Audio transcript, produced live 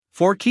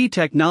4 key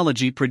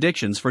technology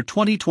predictions for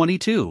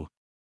 2022.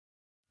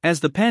 As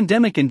the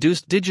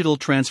pandemic-induced digital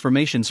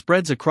transformation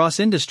spreads across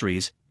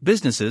industries,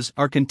 businesses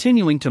are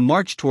continuing to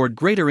march toward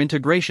greater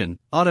integration,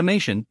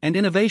 automation, and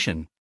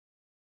innovation.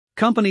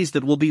 Companies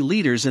that will be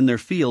leaders in their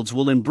fields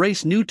will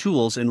embrace new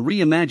tools and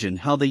reimagine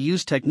how they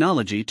use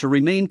technology to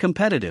remain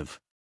competitive.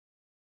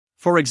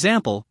 For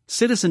example,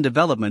 citizen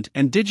development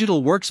and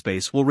digital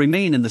workspace will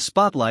remain in the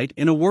spotlight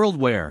in a world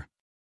where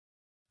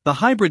the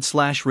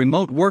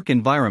hybrid/remote work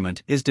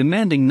environment is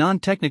demanding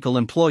non-technical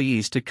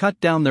employees to cut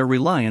down their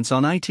reliance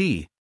on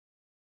IT.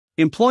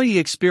 Employee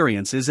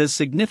experience is as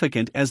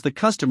significant as the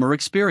customer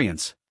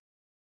experience.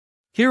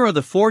 Here are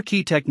the 4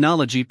 key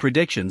technology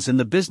predictions in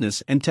the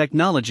business and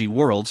technology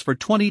worlds for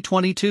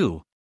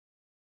 2022.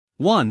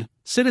 1.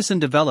 Citizen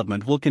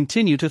development will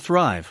continue to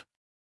thrive.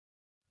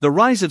 The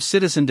rise of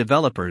citizen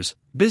developers,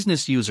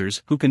 business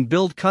users who can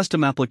build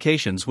custom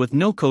applications with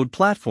no-code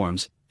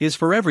platforms, is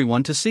for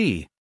everyone to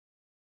see.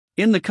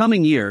 In the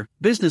coming year,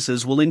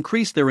 businesses will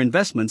increase their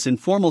investments in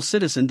formal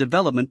citizen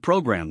development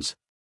programs.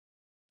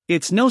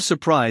 It's no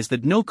surprise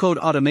that no-code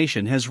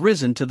automation has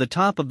risen to the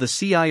top of the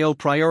CIO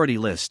priority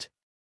list.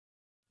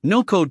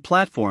 No-code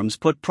platforms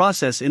put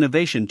process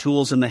innovation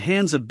tools in the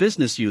hands of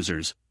business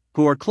users,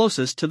 who are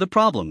closest to the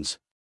problems.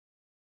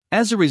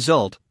 As a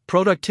result,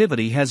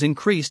 productivity has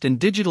increased and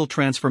digital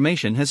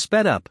transformation has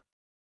sped up.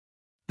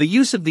 The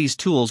use of these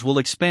tools will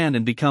expand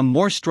and become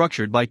more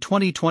structured by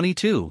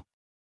 2022.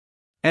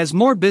 As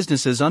more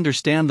businesses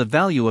understand the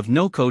value of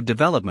no-code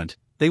development,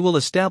 they will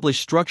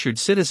establish structured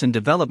citizen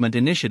development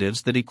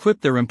initiatives that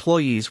equip their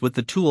employees with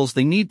the tools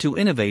they need to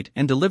innovate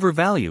and deliver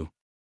value.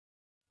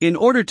 In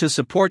order to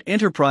support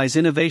enterprise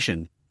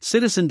innovation,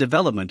 citizen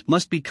development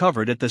must be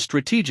covered at the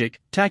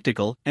strategic,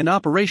 tactical, and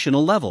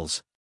operational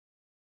levels.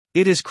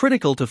 It is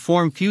critical to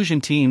form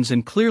fusion teams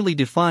and clearly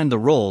define the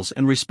roles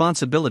and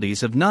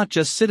responsibilities of not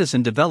just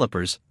citizen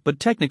developers, but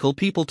technical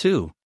people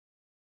too.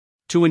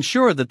 To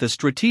ensure that the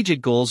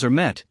strategic goals are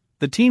met,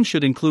 the team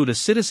should include a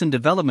citizen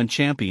development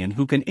champion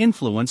who can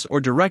influence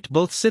or direct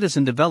both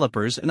citizen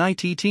developers and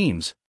IT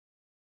teams.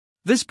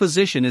 This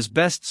position is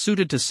best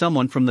suited to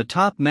someone from the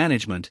top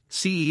management,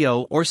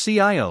 CEO or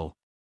CIO.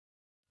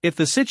 If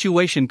the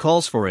situation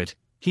calls for it,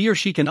 he or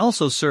she can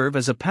also serve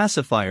as a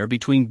pacifier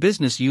between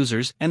business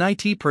users and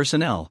IT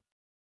personnel.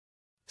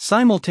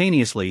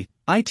 Simultaneously,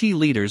 IT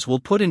leaders will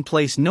put in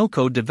place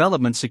no-code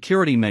development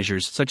security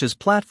measures such as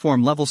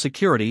platform-level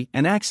security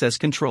and access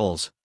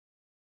controls.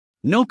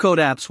 No-code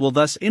apps will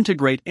thus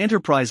integrate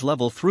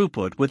enterprise-level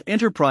throughput with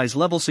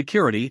enterprise-level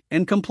security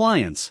and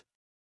compliance.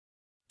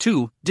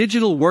 2.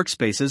 Digital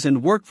workspaces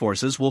and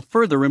workforces will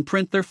further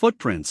imprint their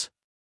footprints.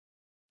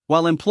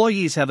 While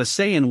employees have a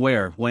say in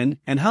where, when,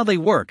 and how they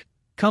work,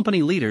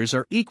 company leaders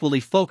are equally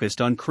focused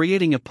on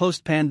creating a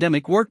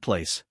post-pandemic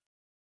workplace.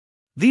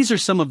 These are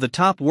some of the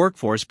top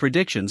workforce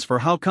predictions for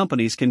how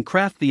companies can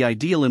craft the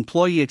ideal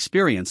employee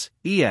experience,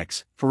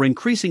 EX, for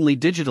increasingly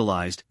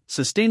digitalized,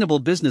 sustainable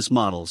business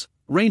models,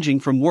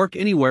 ranging from work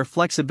anywhere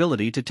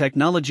flexibility to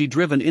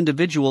technology-driven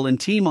individual and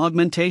team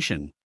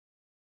augmentation.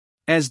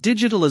 As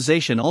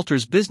digitalization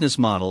alters business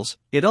models,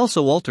 it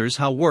also alters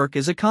how work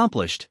is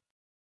accomplished.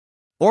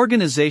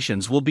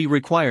 Organizations will be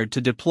required to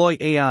deploy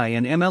AI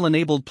and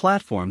ML-enabled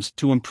platforms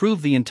to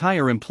improve the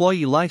entire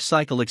employee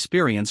lifecycle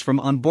experience from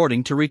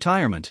onboarding to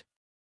retirement.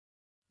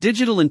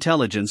 Digital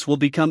intelligence will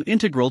become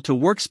integral to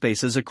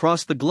workspaces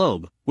across the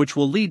globe, which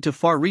will lead to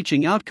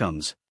far-reaching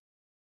outcomes.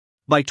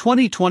 By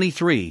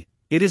 2023,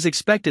 it is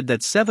expected that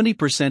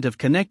 70% of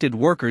connected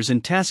workers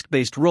in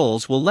task-based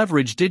roles will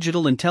leverage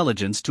digital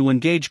intelligence to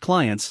engage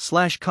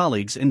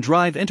clients/colleagues and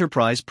drive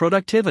enterprise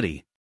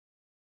productivity.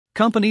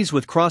 Companies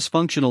with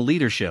cross-functional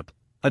leadership,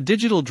 a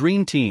digital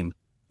dream team,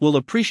 will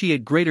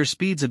appreciate greater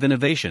speeds of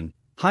innovation,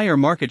 higher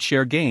market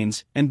share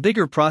gains, and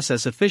bigger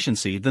process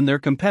efficiency than their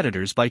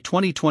competitors by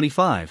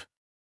 2025.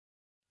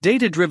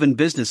 Data-driven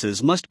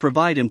businesses must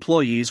provide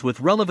employees with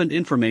relevant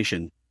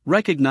information,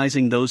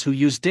 recognizing those who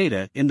use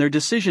data in their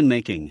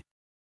decision-making.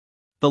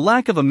 The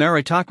lack of a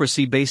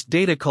meritocracy-based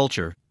data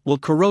culture will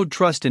corrode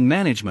trust in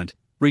management,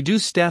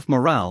 reduce staff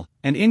morale,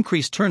 and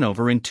increase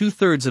turnover in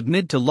 2/3 of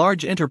mid to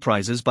large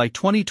enterprises by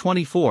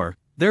 2024,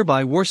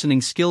 thereby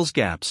worsening skills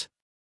gaps.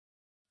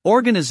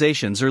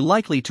 Organizations are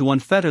likely to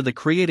unfetter the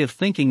creative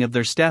thinking of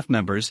their staff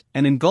members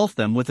and engulf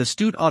them with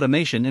astute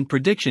automation and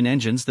prediction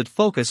engines that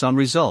focus on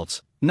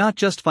results, not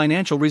just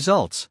financial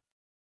results.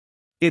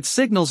 It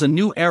signals a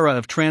new era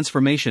of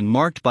transformation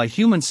marked by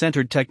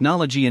human-centered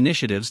technology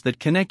initiatives that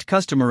connect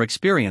customer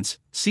experience,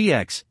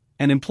 CX,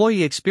 and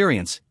employee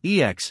experience,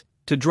 EX,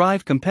 to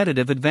drive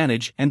competitive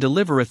advantage and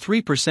deliver a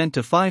 3%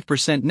 to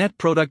 5% net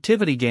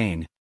productivity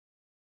gain.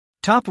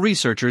 Top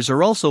researchers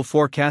are also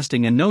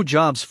forecasting a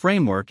no-jobs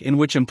framework in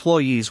which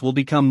employees will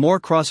become more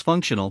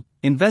cross-functional,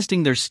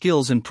 investing their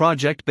skills in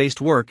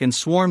project-based work and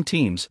swarm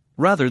teams,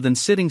 rather than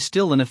sitting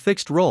still in a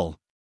fixed role.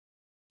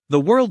 The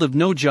world of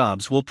no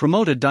jobs will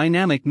promote a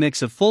dynamic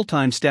mix of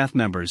full-time staff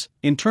members,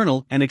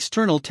 internal and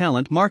external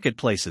talent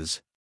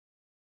marketplaces.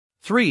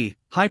 3.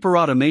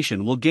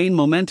 Hyperautomation will gain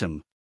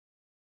momentum.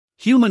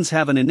 Humans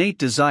have an innate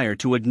desire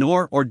to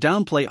ignore or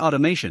downplay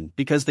automation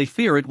because they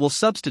fear it will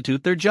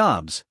substitute their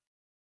jobs.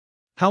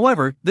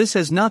 However, this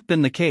has not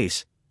been the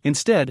case.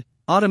 Instead,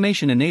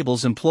 automation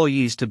enables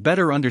employees to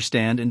better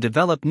understand and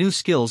develop new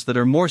skills that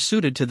are more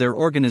suited to their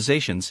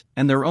organizations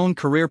and their own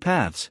career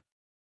paths.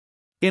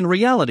 In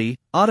reality,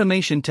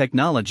 automation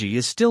technology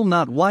is still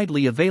not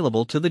widely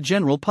available to the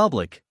general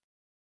public.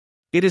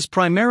 It is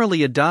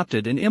primarily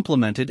adopted and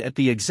implemented at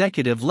the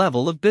executive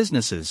level of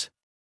businesses.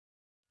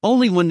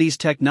 Only when these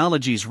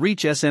technologies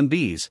reach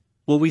SMBs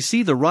will we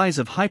see the rise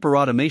of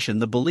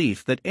hyperautomation, the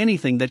belief that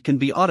anything that can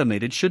be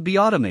automated should be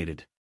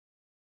automated.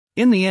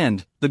 In the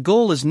end, the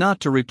goal is not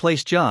to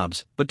replace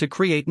jobs, but to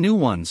create new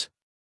ones.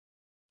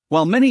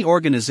 While many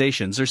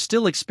organizations are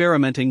still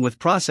experimenting with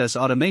process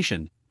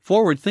automation,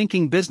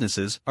 forward-thinking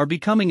businesses are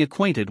becoming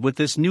acquainted with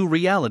this new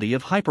reality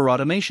of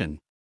hyperautomation.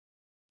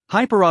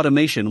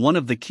 Hyperautomation, one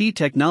of the key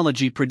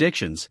technology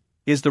predictions,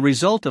 is the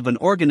result of an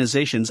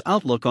organization's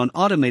outlook on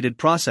automated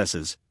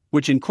processes,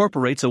 which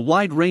incorporates a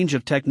wide range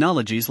of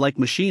technologies like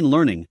machine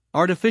learning,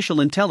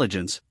 artificial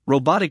intelligence,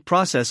 robotic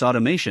process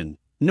automation,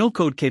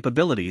 no-code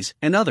capabilities,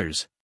 and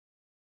others.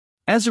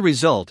 As a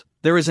result,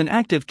 there is an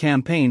active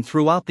campaign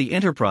throughout the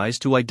enterprise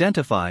to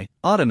identify,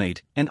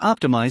 automate, and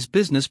optimize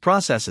business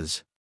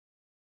processes.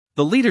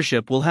 The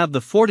leadership will have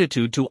the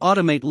fortitude to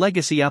automate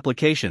legacy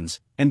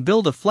applications and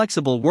build a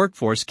flexible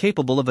workforce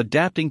capable of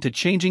adapting to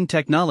changing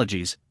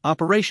technologies,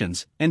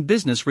 operations, and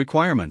business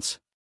requirements.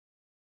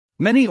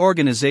 Many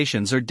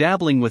organizations are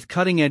dabbling with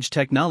cutting-edge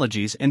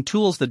technologies and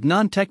tools that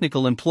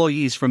non-technical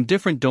employees from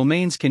different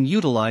domains can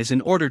utilize in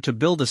order to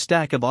build a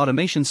stack of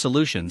automation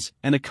solutions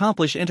and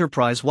accomplish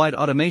enterprise-wide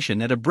automation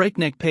at a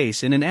breakneck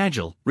pace in an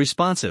agile,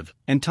 responsive,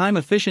 and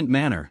time-efficient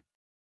manner.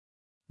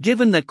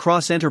 Given that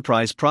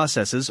cross-enterprise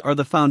processes are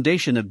the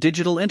foundation of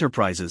digital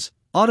enterprises,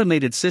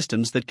 automated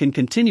systems that can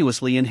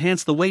continuously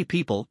enhance the way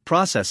people,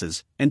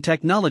 processes, and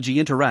technology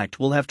interact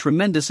will have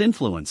tremendous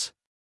influence.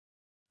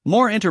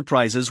 More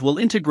enterprises will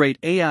integrate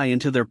AI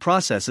into their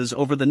processes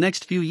over the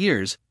next few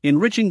years,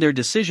 enriching their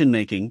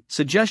decision-making,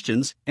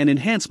 suggestions, and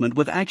enhancement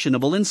with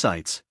actionable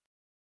insights.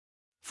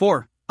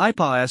 4.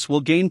 iPaaS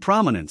will gain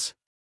prominence.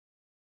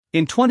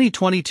 In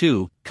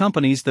 2022,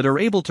 companies that are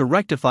able to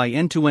rectify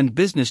end-to-end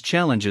business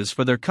challenges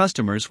for their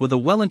customers with a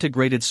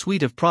well-integrated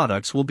suite of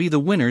products will be the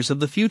winners of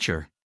the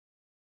future.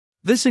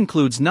 This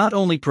includes not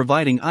only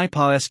providing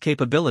iPaaS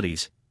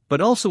capabilities,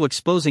 but also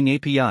exposing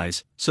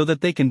APIs so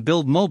that they can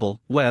build mobile,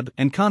 web,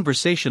 and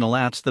conversational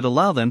apps that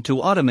allow them to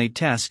automate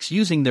tasks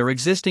using their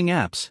existing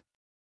apps.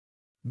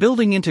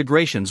 Building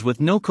integrations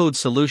with no-code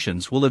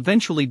solutions will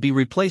eventually be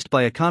replaced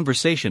by a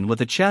conversation with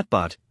a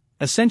chatbot,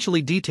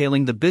 essentially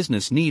detailing the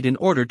business need in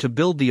order to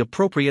build the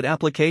appropriate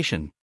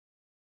application.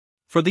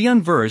 For the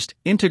unversed,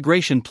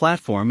 Integration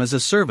Platform as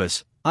a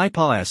Service,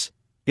 iPaaS,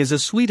 is a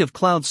suite of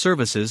cloud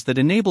services that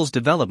enables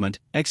development,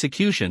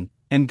 execution,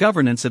 and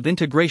governance of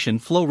integration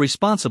flow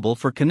responsible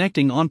for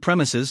connecting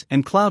on-premises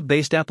and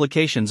cloud-based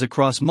applications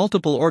across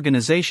multiple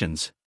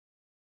organizations.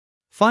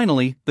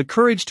 Finally, the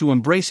courage to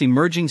embrace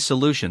emerging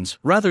solutions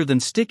rather than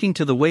sticking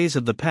to the ways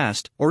of the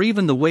past or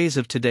even the ways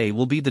of today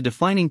will be the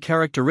defining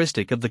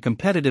characteristic of the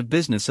competitive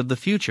business of the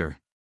future.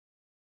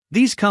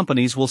 These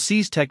companies will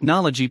seize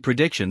technology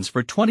predictions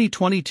for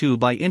 2022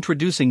 by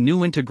introducing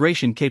new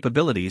integration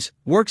capabilities,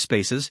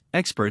 workspaces,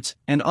 experts,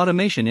 and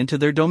automation into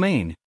their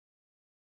domain.